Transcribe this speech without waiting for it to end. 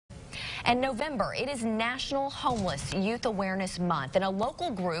And November, it is National Homeless Youth Awareness Month, and a local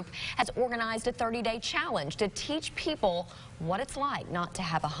group has organized a 30-day challenge to teach people what it's like not to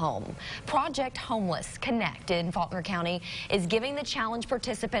have a home. Project Homeless Connect in Faulkner County is giving the challenge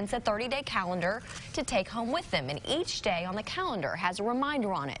participants a 30-day calendar to take home with them, and each day on the calendar has a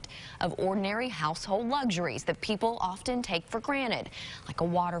reminder on it of ordinary household luxuries that people often take for granted, like a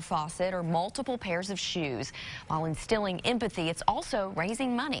water faucet or multiple pairs of shoes. While instilling empathy, it's also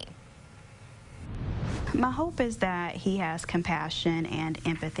raising money. My hope is that he has compassion and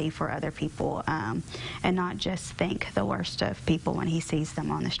empathy for other people and not just think the worst of people when he sees them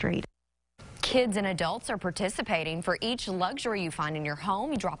on the street. Kids and adults are participating. For each luxury you find in your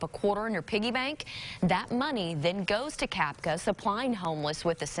home, you drop a quarter in your piggy bank. That money then goes to CAPCA, supplying homeless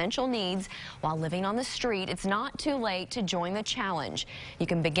with essential needs while living on the street. It's not too late to join the challenge. You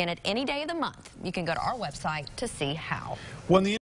can begin it any day of the month. You can go to our website to see how.